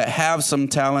people that have some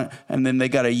talent and then they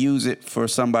got to use it for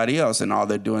somebody else, and all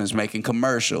they're doing is making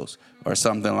commercials or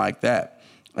something like that.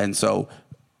 And so,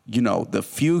 the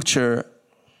future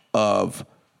of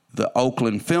the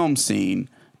Oakland film scene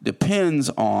depends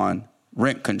on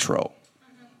rent control.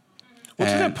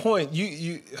 Well, to that point,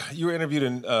 you were interviewed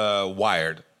in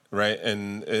Wired, right?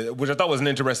 And which I thought was an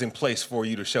interesting place for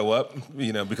you to show up,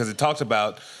 because it talked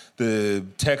about the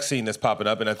tech scene that's popping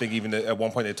up. And I think even at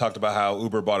one point they talked about how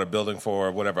Uber bought a building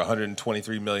for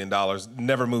 $123 million,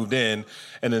 never moved in,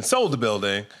 and then sold the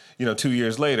building, 2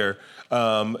 years later.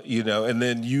 And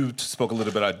then you spoke a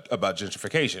little bit about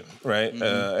gentrification, right?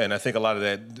 Mm-hmm. And I think a lot of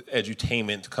that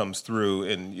edutainment comes through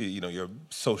in, your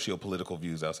socio-political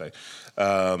views, I'll say.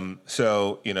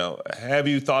 So, have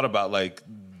you thought about like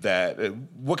that?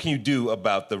 What can you do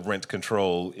about the rent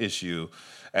control issue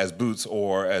as Boots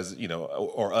or as,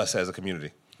 or us as a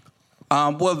community?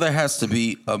 Well, there has to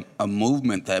be a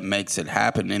movement that makes it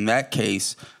happen. In that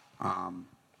case,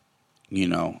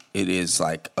 it is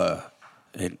like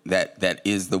that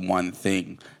is the one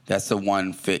thing. That's the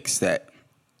one fix that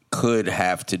could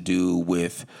have to do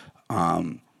with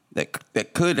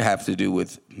that could have to do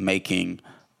with making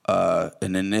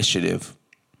an initiative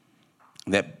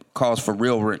that calls for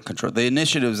real rent control. The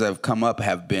initiatives that have come up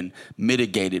have been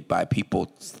mitigated by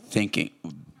people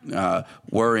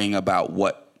worrying about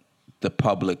what the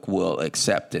public will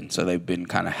accept, and so they've been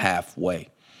kind of halfway.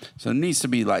 So there needs to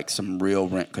be like some real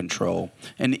rent control.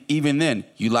 And even then,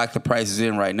 you lock the prices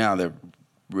in right now, they're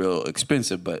real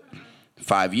expensive. But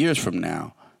 5 years from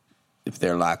now, if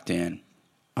they're locked in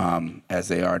as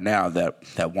they are now,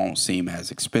 that won't seem as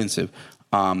expensive.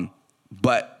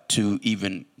 But to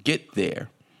even get there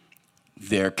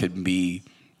could be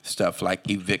stuff like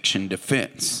eviction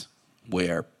defense,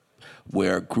 where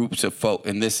groups of folk,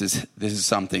 and this is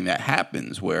something that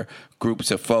happens, where groups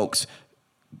of folks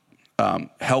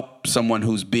help someone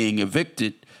who's being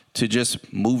evicted to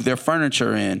just move their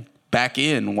furniture back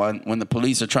in when the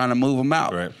police are trying to move them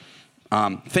out. Right.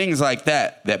 Things like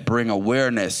that bring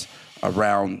awareness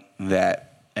around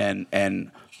that,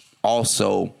 and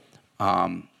also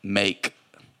make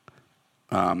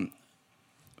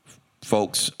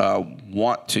folks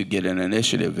want to get an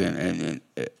initiative in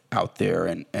out there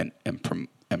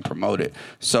and promote it.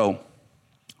 So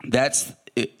that's,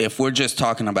 if we're just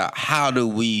talking about how do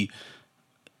we,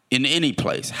 in any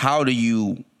place, how do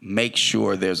you make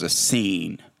sure there's a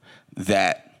scene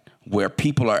where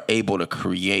people are able to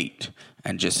create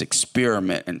and just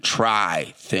experiment and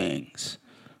try things,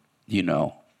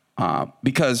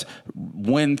 because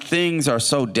when things are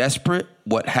so desperate,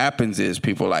 what happens is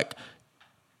people are like,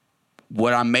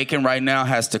 what I'm making right now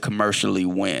has to commercially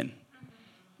win.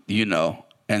 you know,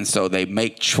 and so they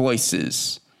make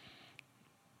choices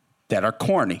that are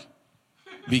corny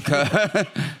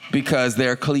because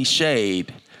they're cliched,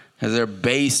 because they're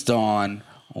based on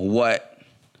what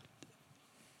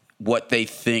they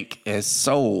think is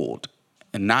sold,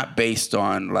 and not based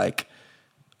on like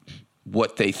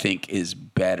what they think is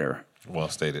better. Well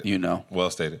stated. You know. Well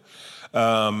stated.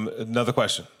 Another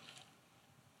question.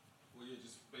 Well, yeah,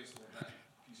 just based on that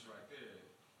piece right there,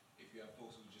 if you have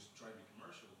folks who just try to be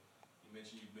commercial, you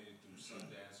mentioned you made it through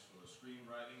Sundance for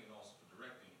screenwriting and also for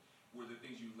directing. Were there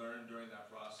things you learned during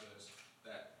that process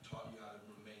that taught you how to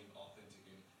remain authentic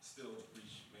and still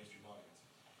reach mainstream audiences?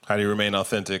 How do you remain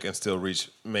authentic and still reach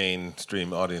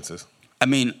mainstream audiences? I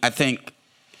mean, I think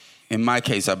in my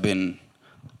case, I've been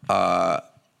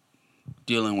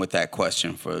dealing with that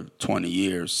question for 20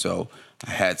 years, so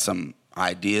I had some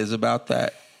ideas about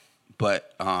that.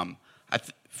 But that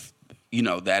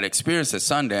experience at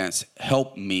Sundance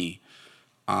helped me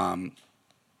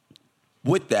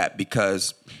with that,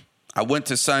 because I went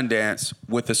to Sundance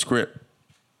with a script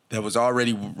that was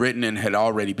already written and had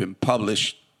already been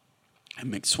published at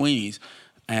McSweeney's,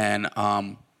 and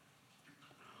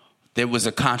there was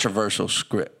a controversial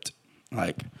script.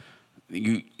 Like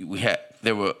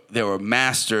there were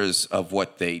masters of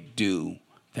what they do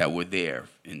that were there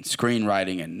in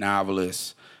screenwriting and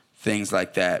novelists, things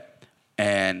like that,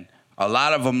 and a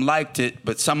lot of them liked it,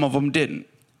 but some of them didn't.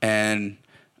 And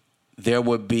I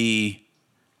would be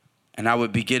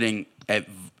getting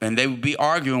and they would be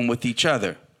arguing with each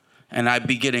other, and I'd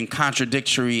be getting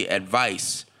contradictory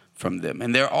advice from them.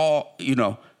 And they're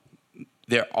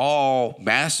all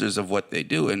masters of what they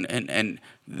do. And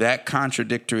that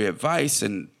contradictory advice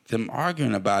and them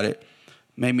arguing about it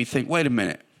made me think, wait a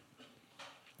minute,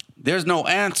 there's no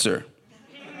answer.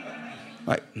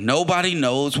 Like, nobody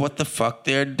knows what the fuck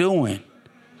they're doing.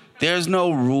 There's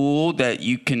no rule that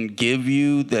you can give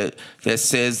you that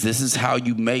says this is how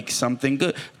you make something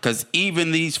good. Because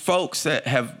even these folks that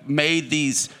have made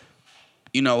these,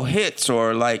 hits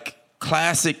or like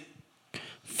classic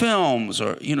films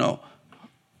or,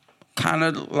 kind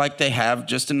of like they have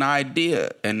just an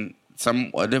idea and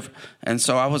somewhat different. And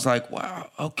so I was like, wow,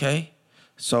 okay.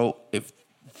 So if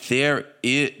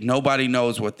nobody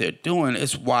knows what they're doing,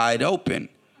 it's wide open.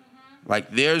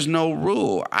 Like, there's no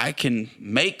rule. I can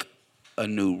make a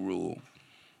new rule.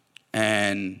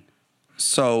 And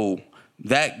so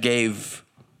that gave,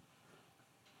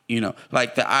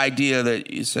 like the idea that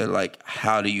you said, like,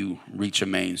 how do you reach a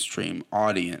mainstream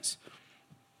audience?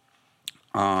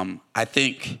 I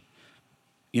think,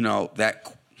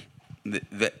 that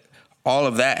all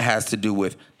of that has to do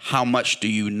with how much do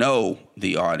you know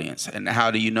the audience, and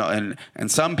how do you know, and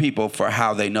some people, for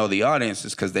how they know the audience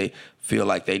is because they feel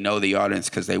like they know the audience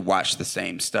because they watch the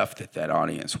same stuff that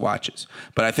audience watches.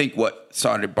 But I think what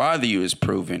Sorry to Bother You is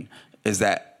proving is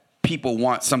that people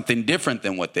want something different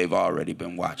than what they've already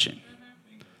been watching.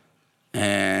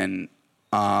 And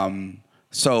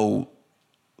so,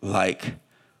 like,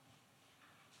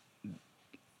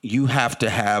 you have to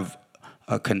have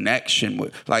a connection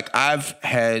with, like,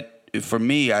 for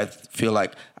me, I feel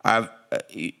like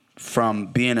from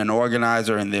being an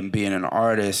organizer and then being an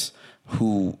artist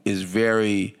who is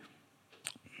very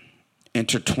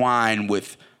intertwined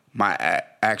with my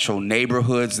actual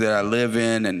neighborhoods that I live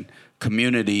in and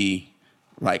community,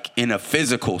 like in a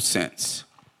physical sense,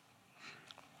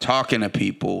 talking to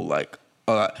people, like,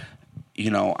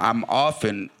 I'm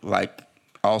often like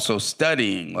also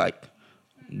studying, like,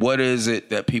 what is it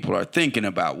that people are thinking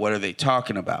about? What are they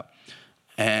talking about?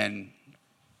 And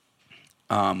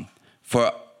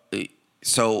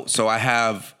so I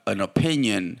have an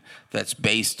opinion that's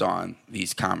based on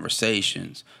these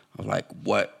conversations of, like,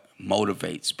 what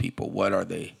motivates people, what are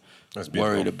they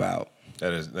worried about.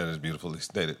 That is beautifully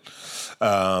stated.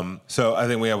 So I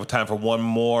think we have time for one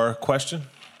more question.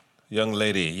 Young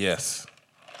lady, yes.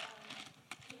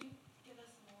 Can you give us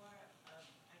more of, I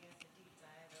guess, a deep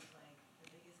dive of, like, the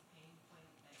biggest pain point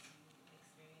that you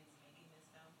experienced making this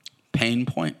film? Pain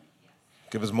point?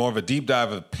 Give us more of a deep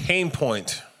dive of pain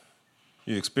point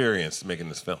you experienced making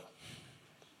this film.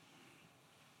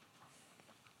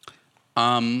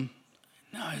 No,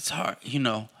 it's hard.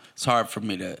 It's hard for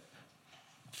me to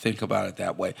think about it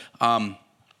that way.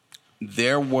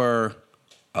 There were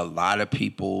a lot of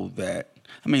people that,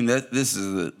 this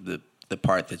is the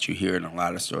part that you hear in a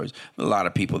lot of stories. A lot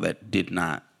of people that did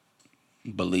not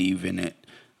believe in it.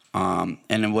 And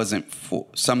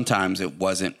sometimes it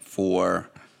wasn't for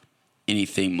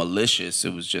anything malicious.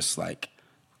 It was just like,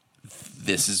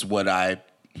 this is what I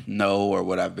know or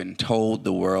what I've been told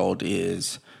the world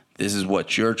is. This is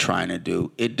what you're trying to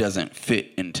do. It doesn't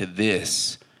fit into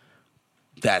this.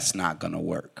 that's not going to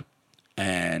work.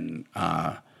 And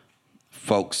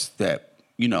folks that,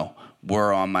 you know,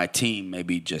 were on my team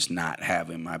maybe just not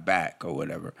having my back or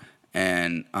whatever.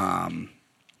 And,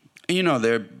 you know,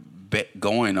 they're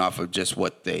going off of just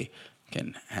what they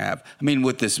can have. I mean,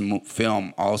 with this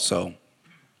film also,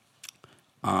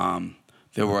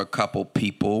 there were a couple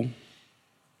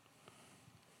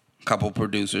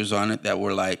producers on it that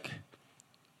were like,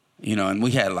 you know, and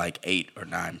we had like 8 or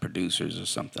 9 producers or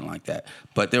something like that.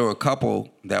 But there were a couple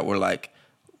that were like,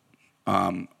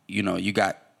 you know, you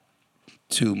got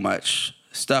too much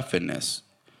stuff in this.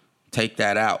 Take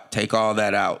that out. Take all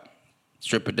that out.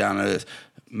 Strip it down to this.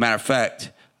 Matter of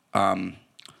fact,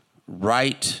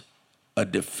 write a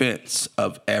defense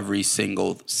of every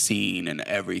single scene and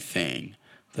everything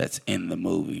that's in the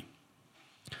movie.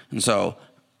 And so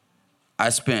I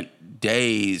spent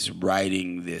days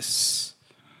writing this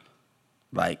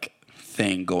like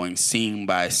thing, going scene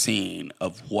by scene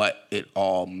of what it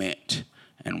all meant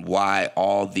and why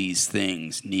all these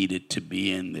things needed to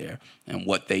be in there and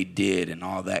what they did and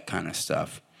all that kind of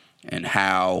stuff. And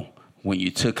how when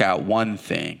you took out one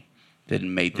thing, then it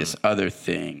made this other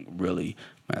thing really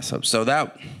mess up. So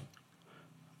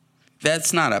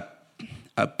that's not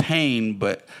a pain,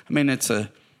 but I mean, it's a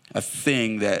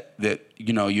thing that,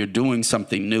 you know, you're doing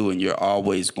something new and you're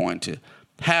always going to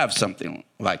have something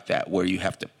like that where you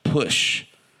have to push,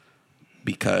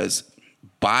 because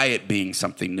by it being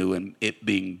something new and it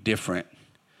being different,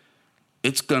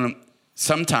 it's going to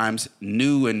sometimes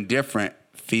new and different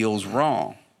feels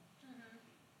wrong,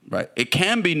 right? It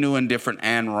can be new and different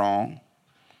and wrong,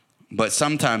 but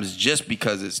sometimes just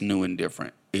because it's new and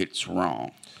different, it's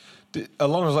wrong.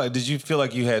 Along those lines, did you feel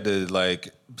like you had to like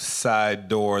side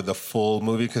door the full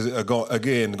movie? Because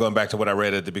going back to what I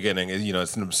read at the beginning, you know,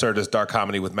 it's an absurdist dark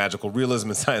comedy with magical realism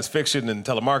and science fiction and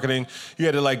telemarketing. You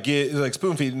had to like get like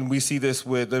spoon feed, and we see this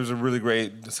with. There's a really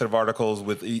great set of articles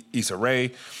with Issa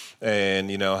Rae, and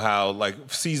you know how like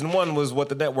season 1 was what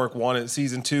the network wanted,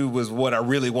 season 2 was what I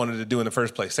really wanted to do in the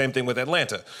first place. Same thing with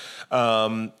Atlanta,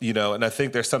 you know, and I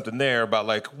think there's something there about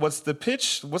like what's the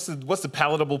pitch, what's the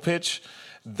palatable pitch.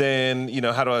 Then, you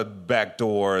know, how do I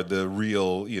backdoor the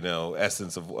real, you know,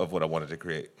 essence of what I wanted to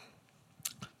create?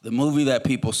 The movie that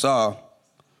people saw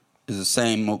is the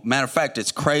same. Matter of fact,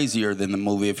 it's crazier than the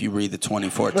movie if you read the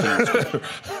 2014 script.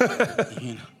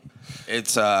 You know,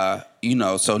 it's, you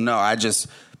know, so no, I just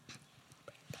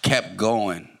kept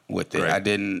going with it. Right. I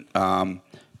didn't,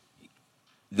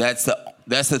 that's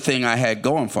the thing I had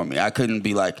going for me. I couldn't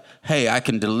be like, hey, I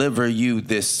can deliver you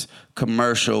this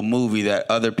commercial movie that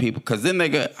other people, because then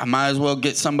I might as well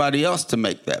get somebody else to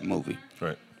make that movie.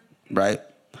 Right?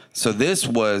 So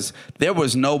there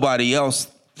was nobody else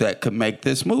that could make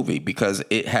this movie because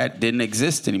it didn't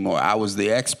exist anymore. I was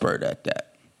the expert at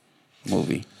that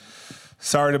movie.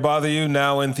 Sorry to Bother You,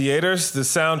 now in theaters. The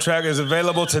soundtrack is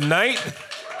available tonight.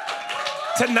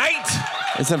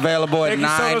 It's available at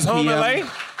 9 p.m. Home LA.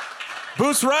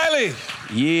 Boots Riley.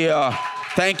 Yeah.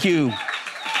 Thank you.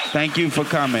 Thank you for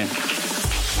coming.